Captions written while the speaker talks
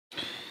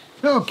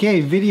Okay,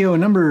 video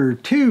number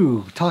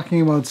 2,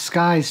 talking about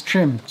Sky's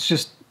trim. It's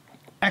just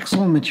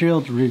excellent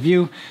material to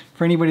review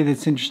for anybody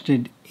that's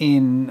interested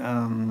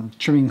in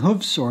trimming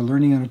hooves or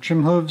learning how to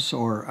trim hooves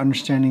or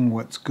understanding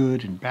what's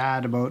good and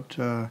bad about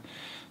a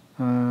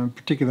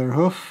particular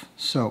hoof.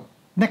 So,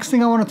 next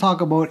thing I want to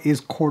talk about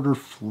is quarter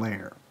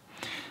flare.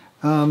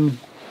 And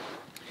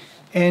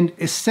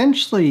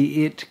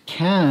essentially it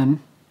can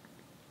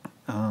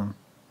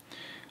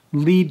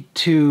lead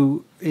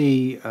to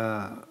a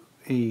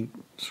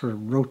sort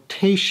of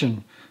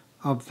rotation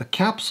of the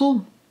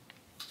capsule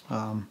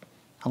a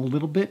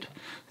little bit.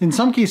 In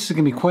some cases it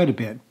can be quite a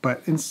bit,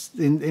 but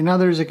in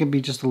others it can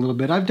be just a little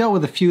bit. I've dealt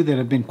with a few that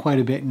have been quite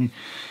a bit, and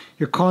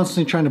you're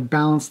constantly trying to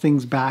balance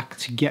things back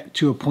to get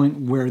to a point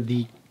where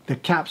the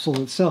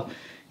capsule itself,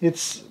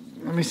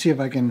 let me see if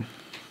I can,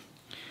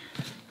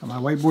 on my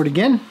whiteboard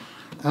again.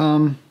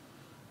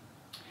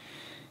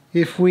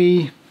 If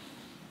we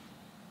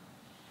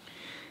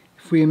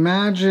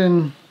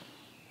imagine,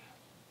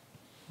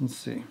 let's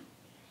see.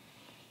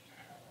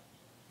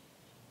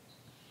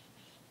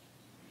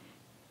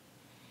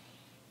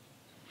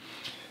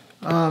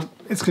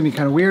 It's going to be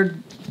kind of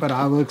weird, but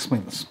I will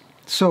explain this.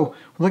 So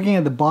we're looking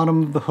at the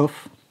bottom of the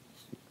hoof,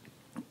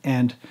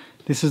 and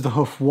this is the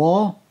hoof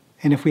wall.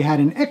 And if we had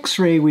an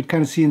X-ray, we'd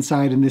kind of see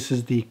inside, and this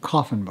is the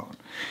coffin bone.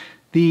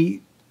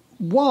 The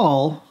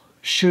wall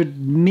should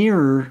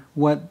mirror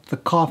what the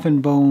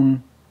coffin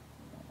bone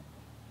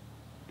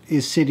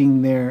is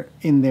sitting there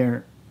in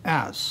there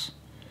as.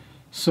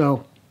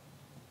 So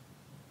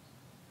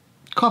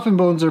coffin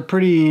bones are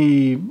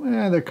pretty,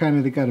 they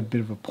got a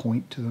bit of a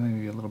point to them,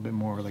 maybe a little bit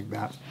more like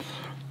that.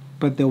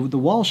 But the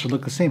wall should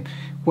look the same.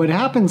 What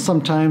happens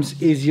sometimes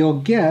is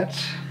you'll get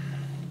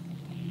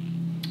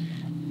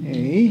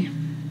a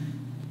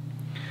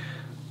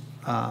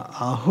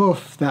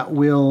hoof that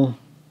will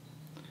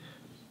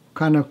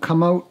kind of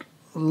come out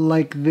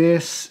like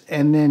this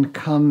and then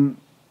come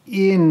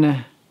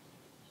in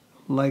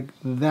like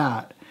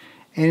that,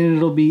 and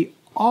it'll be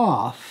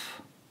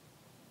off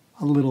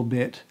a little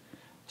bit,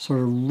 sort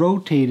of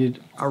rotated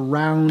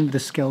around the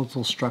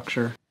skeletal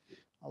structure.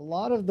 A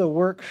lot of the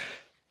work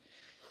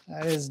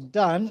that is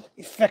done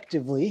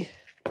effectively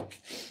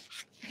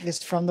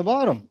is from the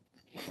bottom.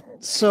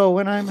 So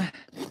when I'm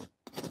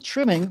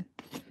trimming,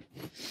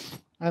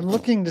 I'm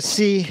looking to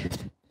see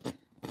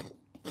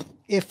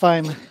if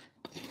I'm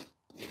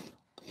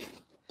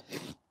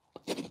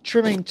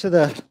trimming to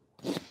the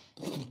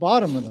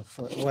bottom of the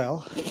foot.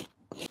 Well,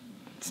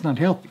 it's not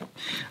healthy.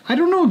 I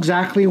don't know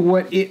exactly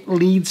what it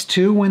leads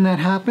to when that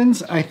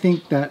happens. I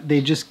think that they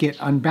just get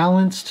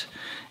unbalanced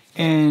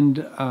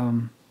and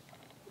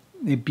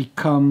it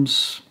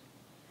becomes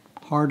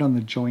hard on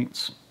the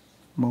joints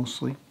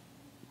mostly.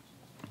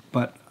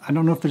 But I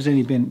don't know if there's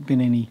been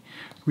any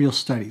real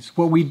studies.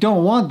 What we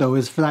don't want though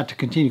is for that to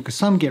continue, because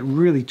some get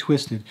really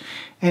twisted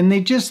and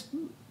they just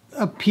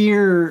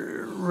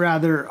appear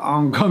rather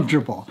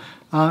uncomfortable.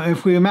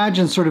 If we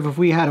imagine if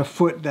we had a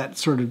foot that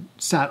sort of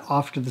sat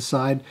off to the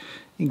side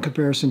in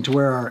comparison to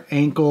where our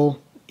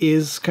ankle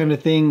is, kind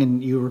of thing,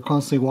 and you were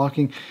constantly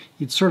walking,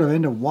 you'd sort of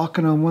end up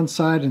walking on one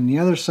side and the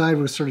other side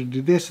would sort of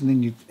do this, and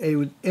then it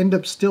would end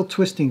up still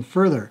twisting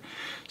further.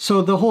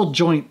 So the whole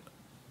joint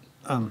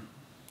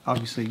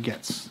obviously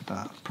gets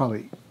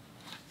probably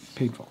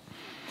painful.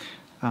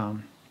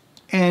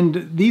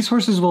 And these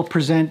horses will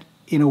present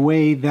in a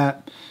way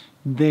that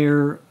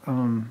their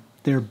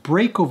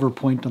breakover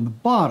point on the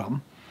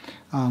bottom,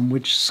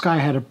 which Sky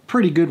had a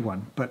pretty good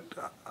one, but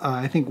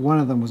I think one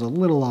of them was a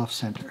little off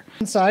center.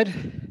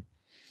 Inside,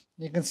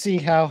 you can see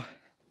how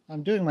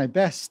I'm doing my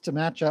best to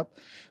match up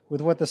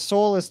with what the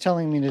sole is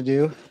telling me to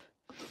do,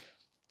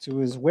 to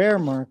his wear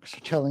marks are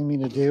telling me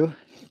to do.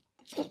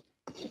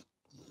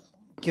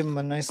 Give him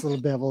a nice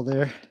little bevel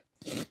there.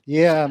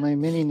 Yeah, my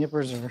mini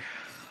nippers are...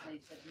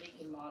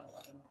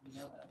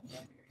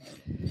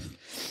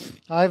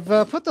 I've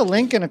put the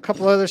link in a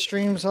couple other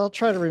streams. I'll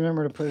try to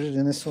remember to put it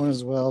in this one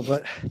as well,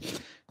 but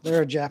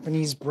they're a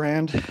Japanese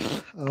brand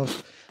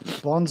of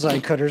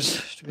bonsai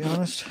cutters, to be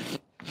honest.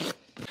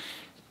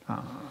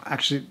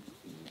 Actually,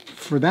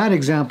 for that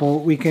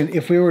example, we can,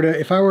 if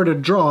I were to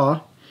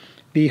draw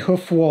the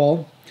hoof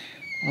wall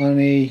on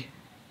a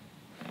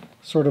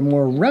sort of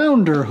more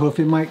rounder hoof,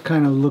 it might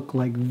kind of look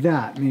like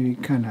that,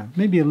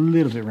 maybe a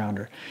little bit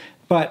rounder.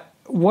 But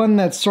one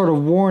that's sort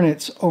of worn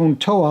its own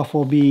toe off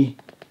will be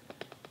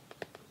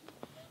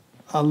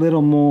a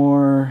little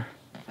more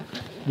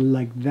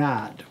like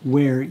that,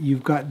 where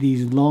you've got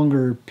these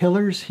longer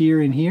pillars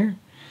here and here,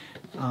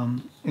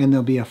 and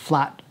there'll be a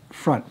flat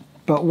front.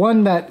 But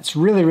one that's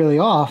really, really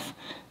off,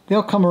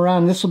 they'll come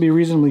around, this will be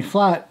reasonably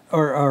flat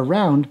or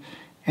round,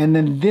 and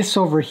then this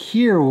over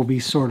here will be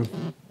sort of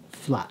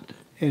flat,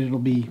 and it'll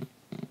be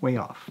way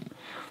off.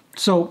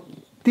 So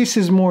this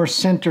is more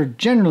centered,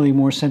 generally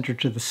more centered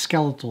to the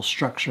skeletal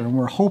structure, and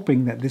we're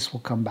hoping that this will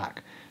come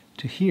back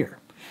to here.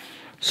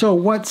 So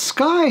what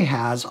Sky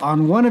has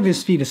on one of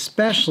his feet,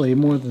 especially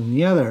more than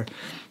the other,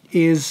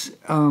 is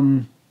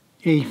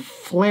a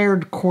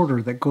flared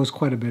quarter that goes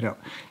quite a bit out.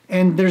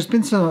 And there's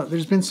been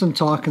some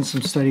talk and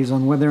some studies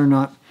on whether or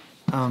not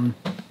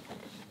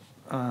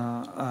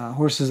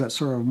horses that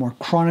sort of more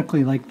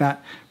chronically like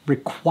that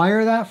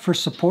require that for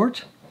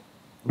support.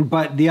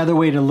 But the other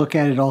way to look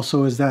at it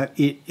also is that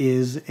it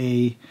is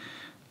a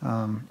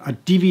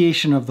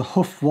deviation of the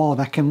hoof wall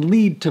that can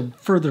lead to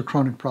further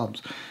chronic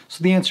problems.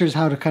 So the answer is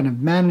how to kind of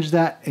manage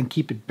that and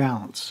keep it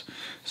balanced.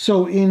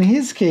 So in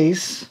his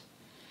case,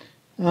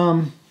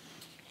 the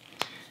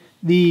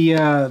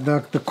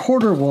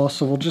quarter wall,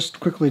 so we'll just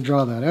quickly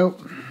draw that out.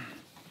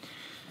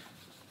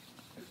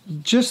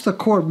 Just the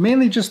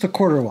mainly just the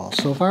quarter wall.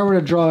 So if I were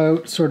to draw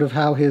out sort of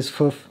how his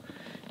hoof,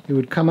 it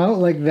would come out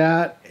like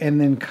that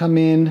and then come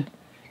in,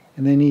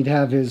 and then he'd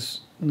have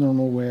his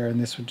normal wear, and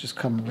this would just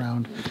come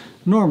around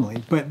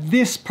normally. But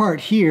this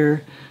part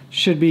here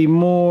should be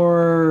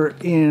more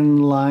in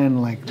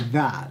line like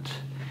that.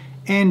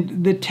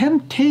 And the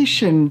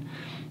temptation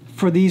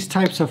for these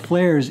types of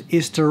flares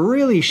is to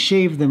really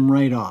shave them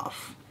right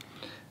off.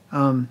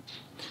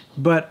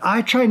 But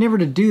I try never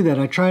to do that.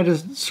 I try to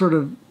sort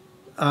of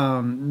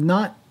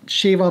not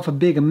shave off a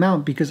big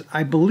amount, because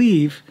I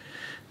believe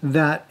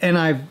that, and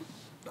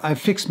I've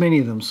fixed many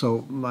of them,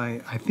 so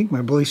I think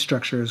my belief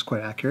structure is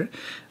quite accurate,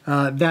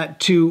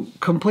 that to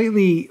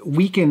completely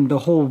weaken the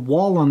whole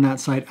wall on that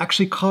side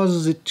actually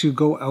causes it to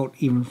go out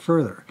even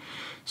further.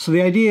 So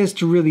the idea is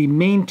to really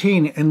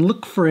maintain and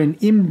look for an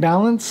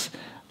imbalance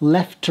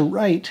left to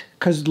right,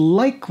 because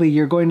likely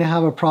you're going to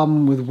have a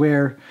problem with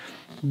where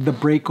the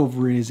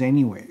breakover is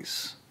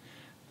anyways.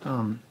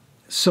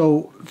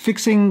 So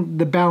fixing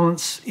the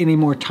balance in a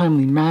more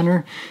timely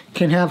manner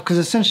can have, because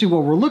essentially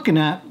what we're looking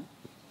at,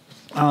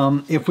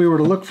 if we were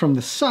to look from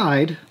the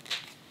side,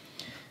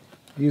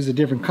 use a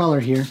different color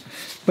here,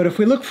 but if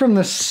we look from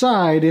the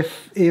side,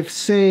 if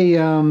say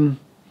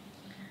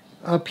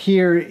up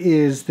here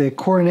is the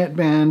coronet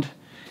band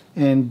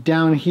and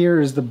down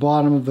here is the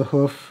bottom of the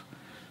hoof,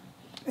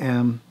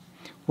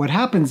 what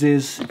happens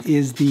is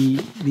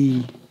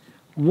the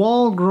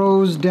wall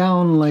grows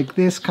down like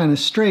this, kind of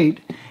straight,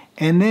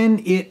 and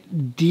then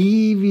it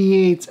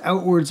deviates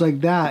outwards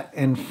like that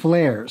and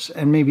flares,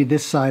 and maybe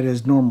this side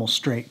is normal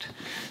straight.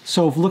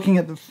 So if looking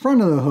at the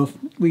front of the hoof,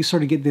 we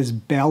sort of get this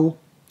bell,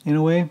 in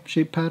a way,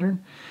 shape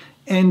pattern.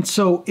 And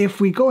so if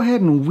we go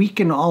ahead and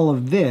weaken all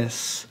of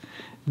this,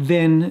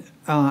 then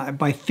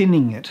by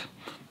thinning it,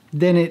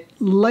 then it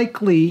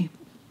likely,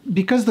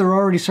 because they're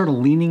already sort of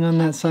leaning on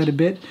that side a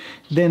bit,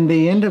 then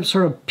they end up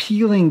sort of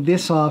peeling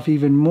this off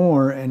even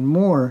more and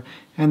more,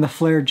 and the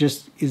flare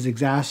just is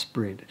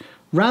exacerbated.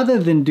 Rather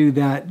than do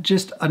that,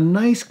 just a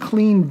nice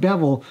clean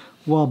bevel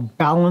while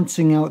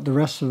balancing out the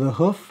rest of the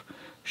hoof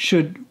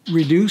should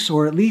reduce,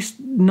 or at least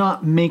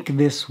not make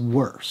this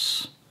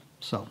worse.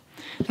 So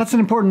that's an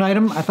important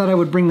item. I thought I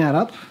would bring that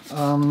up.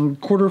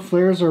 Quarter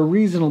flares are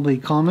reasonably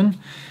common,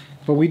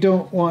 but we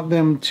don't want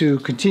them to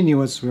continue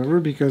whatsoever,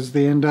 because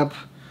they end up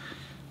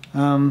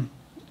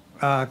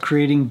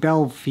creating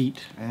bell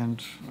feet,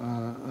 and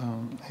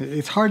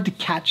it's hard to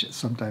catch it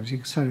sometimes.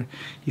 You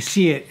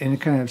see it and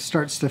it kind of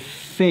starts to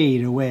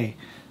fade away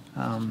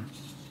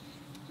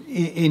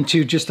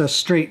into just a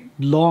straight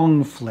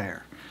long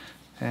flare.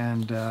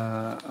 And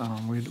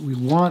we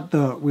want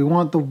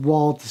the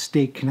wall to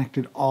stay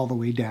connected all the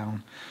way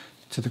down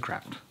to the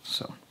ground.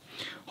 So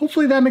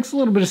hopefully that makes a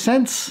little bit of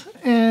sense.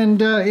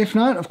 And if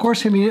not, of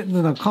course, hit me in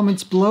the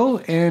comments below,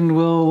 and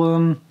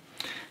we'll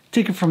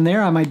take it from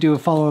there. I might do a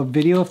follow-up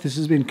video if this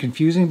has been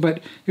confusing.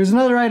 But here's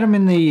another item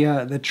in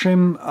the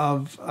trim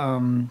of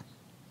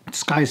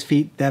Sky's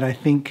feet that I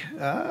think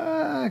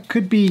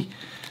could be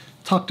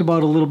talked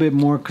about a little bit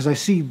more, because I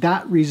see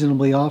that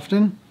reasonably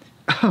often.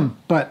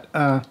 But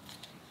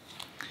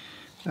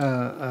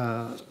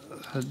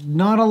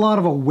not a lot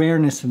of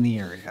awareness in the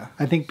area.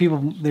 I think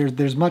people,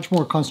 there's much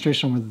more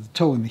concentration with the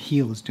toe and the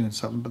heel is doing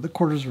something, but the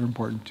quarters are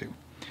important too.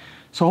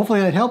 So hopefully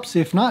that helps.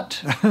 If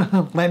not,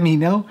 let me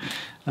know,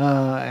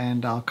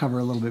 and I'll cover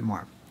a little bit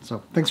more.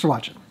 So thanks for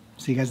watching.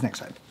 See you guys next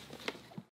time.